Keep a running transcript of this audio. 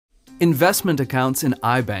Investment accounts in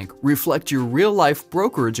iBank reflect your real-life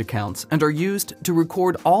brokerage accounts and are used to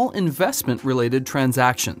record all investment-related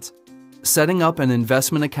transactions. Setting up an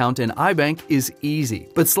investment account in iBank is easy,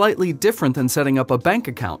 but slightly different than setting up a bank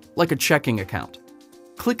account, like a checking account.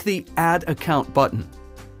 Click the Add Account button.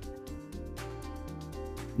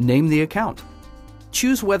 Name the account.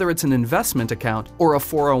 Choose whether it's an investment account or a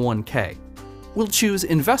 401k. We'll choose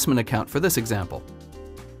investment account for this example.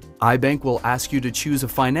 iBank will ask you to choose a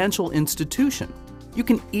financial institution. You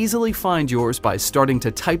can easily find yours by starting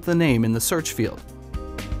to type the name in the search field.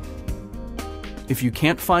 If you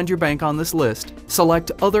can't find your bank on this list,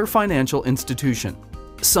 select Other Financial Institution.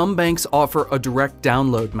 Some banks offer a direct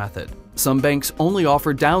download method. Some banks only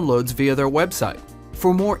offer downloads via their website.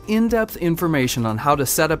 For more in-depth information on how to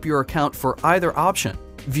set up your account for either option,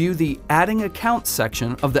 view the Adding Accounts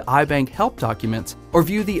section of the iBank help documents or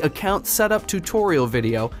view the Account Setup tutorial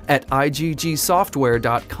video at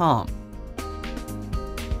iggsoftware.com.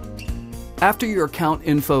 After your account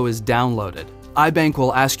info is downloaded, iBank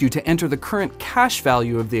will ask you to enter the current cash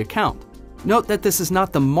value of the account. Note that this is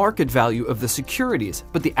not the market value of the securities,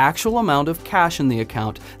 but the actual amount of cash in the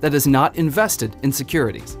account that is not invested in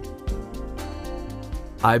securities.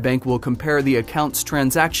 iBank will compare the account's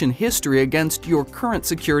transaction history against your current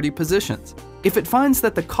security positions. If it finds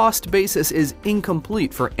that the cost basis is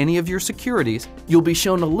incomplete for any of your securities, you'll be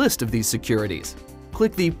shown a list of these securities.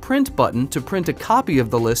 Click the Print button to print a copy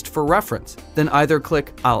of the list for reference. Then either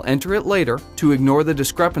click I'll enter it later to ignore the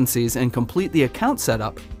discrepancies and complete the account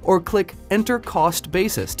setup, or click Enter Cost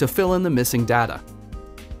Basis to fill in the missing data.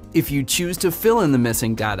 If you choose to fill in the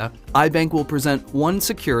missing data, iBank will present one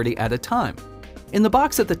security at a time. In the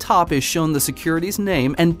box at the top is shown the security's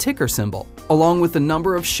name and ticker symbol, along with the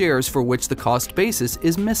number of shares for which the cost basis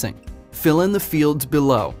is missing. Fill in the fields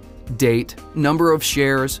below: date, number of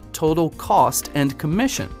shares, total cost, and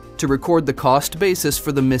commission to record the cost basis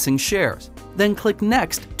for the missing shares. Then click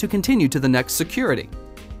Next to continue to the next security.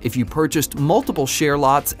 If you purchased multiple share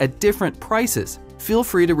lots at different prices, feel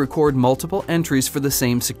free to record multiple entries for the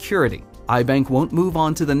same security. iBank won't move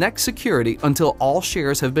on to the next security until all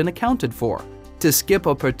shares have been accounted for. To skip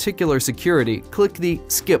a particular security, click the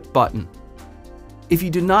Skip button. If you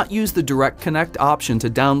do not use the Direct Connect option to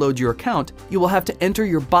download your account, you will have to enter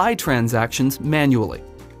your buy transactions manually.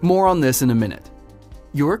 More on this in a minute.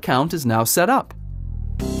 Your account is now set up.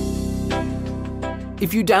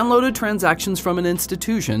 If you downloaded transactions from an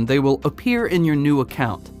institution, they will appear in your new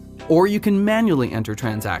account, or you can manually enter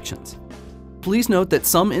transactions. Please note that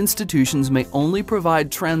some institutions may only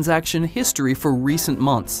provide transaction history for recent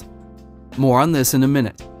months. More on this in a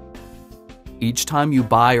minute. Each time you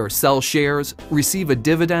buy or sell shares, receive a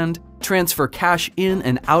dividend, transfer cash in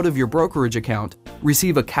and out of your brokerage account,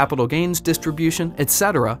 receive a capital gains distribution,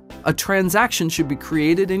 etc., a transaction should be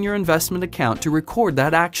created in your investment account to record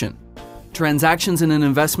that action. Transactions in an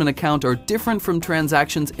investment account are different from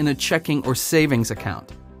transactions in a checking or savings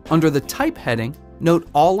account. Under the Type heading, note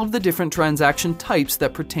all of the different transaction types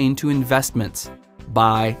that pertain to investments: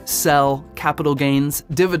 buy, sell, capital gains,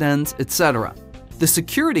 dividends, etc. The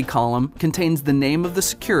security column contains the name of the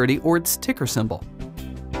security or its ticker symbol.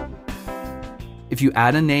 If you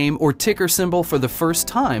add a name or ticker symbol for the first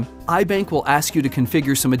time, iBank will ask you to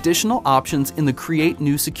configure some additional options in the Create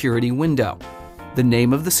New Security window. The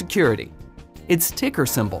name of the security, its ticker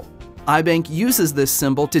symbol. iBank uses this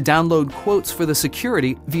symbol to download quotes for the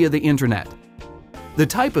security via the internet. The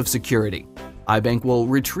type of security. iBank will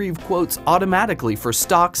retrieve quotes automatically for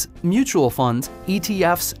stocks, mutual funds,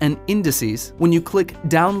 ETFs, and indices when you click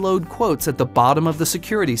Download Quotes at the bottom of the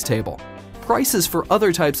securities table. Prices for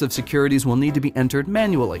other types of securities will need to be entered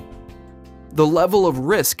manually. The level of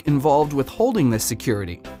risk involved with holding this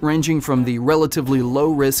security, ranging from the relatively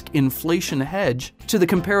low-risk inflation hedge to the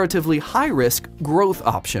comparatively high-risk growth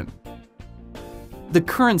option. The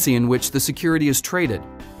currency in which the security is traded,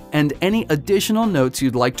 and any additional notes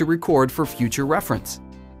you'd like to record for future reference.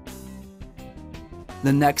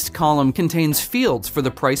 The next column contains fields for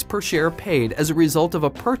the price per share paid as a result of a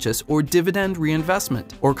purchase or dividend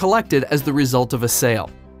reinvestment, or collected as the result of a sale.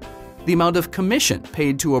 The amount of commission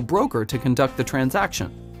paid to a broker to conduct the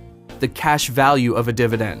transaction. The cash value of a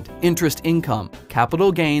dividend, interest income,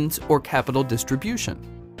 capital gains, or capital distribution.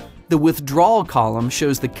 The withdrawal column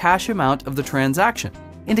shows the cash amount of the transaction,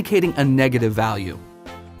 indicating a negative value.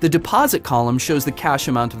 The deposit column shows the cash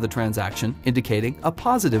amount of the transaction, indicating a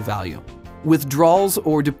positive value. Withdrawals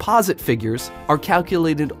or deposit figures are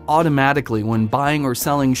calculated automatically when buying or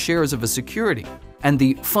selling shares of a security, and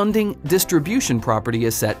the funding distribution property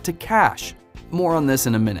is set to cash. More on this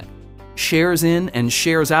in a minute. Shares in and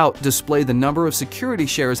shares out display the number of security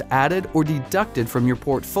shares added or deducted from your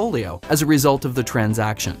portfolio as a result of the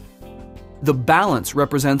transaction. The balance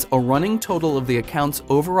represents a running total of the account's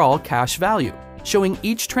overall cash value, showing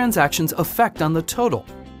each transaction's effect on the total.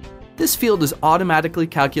 This field is automatically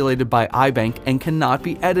calculated by iBank and cannot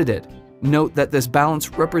be edited. Note that this balance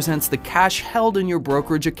represents the cash held in your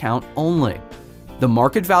brokerage account only. The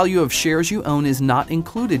market value of shares you own is not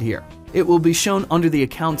included here. It will be shown under the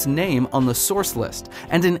account's name on the source list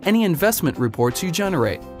and in any investment reports you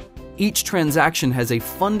generate. Each transaction has a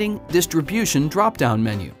Funding Distribution drop-down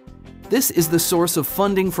menu. This is the source of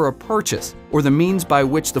funding for a purchase, or the means by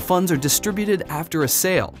which the funds are distributed after a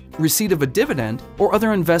sale, receipt of a dividend, or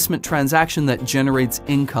other investment transaction that generates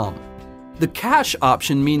income. The cash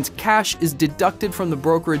option means cash is deducted from the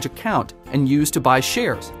brokerage account and used to buy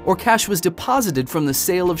shares, or cash was deposited from the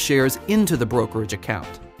sale of shares into the brokerage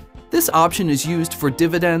account. This option is used for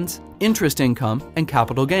dividends, interest income, and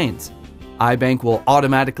capital gains. iBank will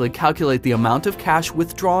automatically calculate the amount of cash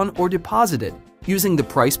withdrawn or deposited using the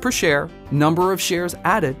price per share, number of shares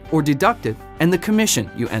added or deducted, and the commission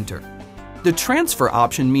you enter. The transfer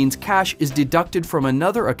option means cash is deducted from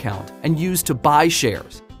another account and used to buy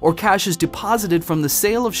shares, or cash is deposited from the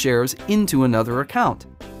sale of shares into another account.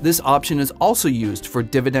 This option is also used for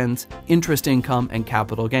dividends, interest income, and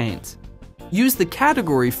capital gains. Use the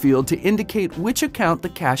category field to indicate which account the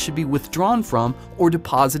cash should be withdrawn from or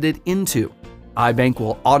deposited into. iBank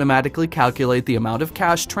will automatically calculate the amount of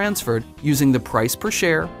cash transferred using the price per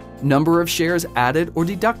share, number of shares added or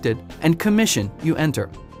deducted, and commission you enter.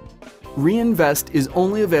 Reinvest is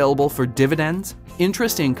only available for dividends,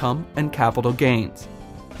 interest income, and capital gains.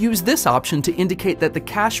 Use this option to indicate that the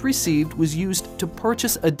cash received was used to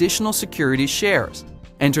purchase additional securities shares.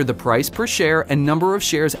 Enter the price per share and number of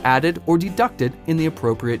shares added or deducted in the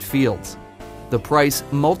appropriate fields. The price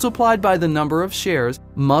multiplied by the number of shares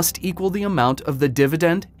must equal the amount of the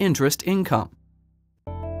dividend interest income.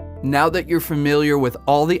 Now that you're familiar with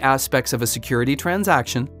all the aspects of a security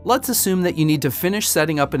transaction, let's assume that you need to finish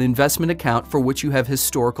setting up an investment account for which you have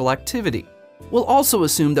historical activity. We'll also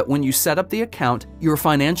assume that when you set up the account, your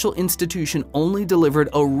financial institution only delivered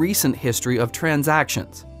a recent history of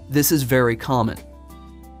transactions. This is very common.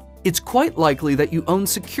 It's quite likely that you own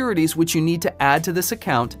securities which you need to add to this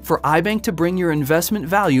account for iBank to bring your investment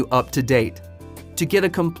value up to date. To get a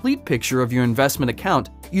complete picture of your investment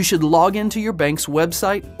account, you should log into your bank's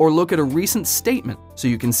website or look at a recent statement so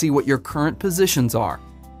you can see what your current positions are.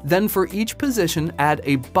 Then for each position, add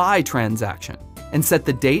a buy transaction and set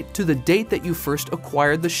the date to the date that you first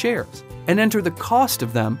acquired the shares and enter the cost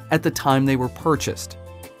of them at the time they were purchased.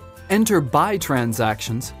 Enter buy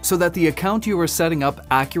transactions so that the account you are setting up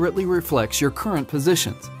accurately reflects your current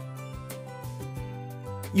positions.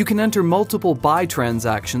 You can enter multiple buy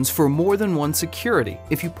transactions for more than one security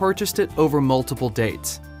if you purchased it over multiple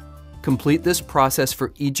dates. Complete this process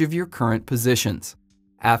for each of your current positions.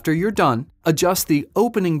 After you're done, adjust the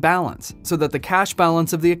opening balance so that the cash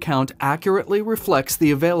balance of the account accurately reflects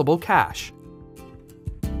the available cash.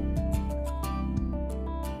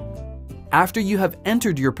 After you have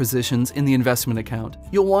entered your positions in the investment account,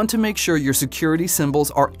 you'll want to make sure your security symbols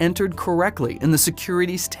are entered correctly in the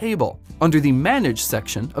securities table under the Manage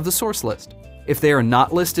section of the source list. If they are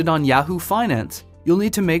not listed on Yahoo Finance, you'll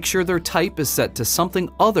need to make sure their type is set to something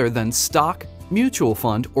other than stock, mutual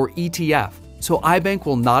fund, or ETF, so iBank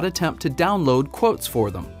will not attempt to download quotes for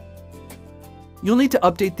them. You'll need to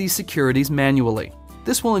update these securities manually.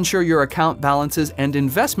 This will ensure your account balances and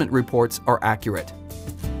investment reports are accurate.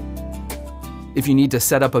 If you need to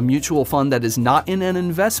set up a mutual fund that is not in an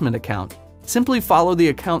investment account, simply follow the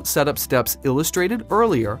account setup steps illustrated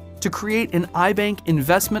earlier to create an iBank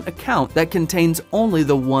investment account that contains only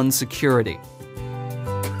the one security.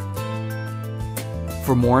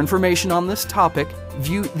 For more information on this topic,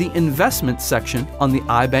 view the Investment section on the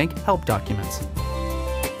iBank Help documents.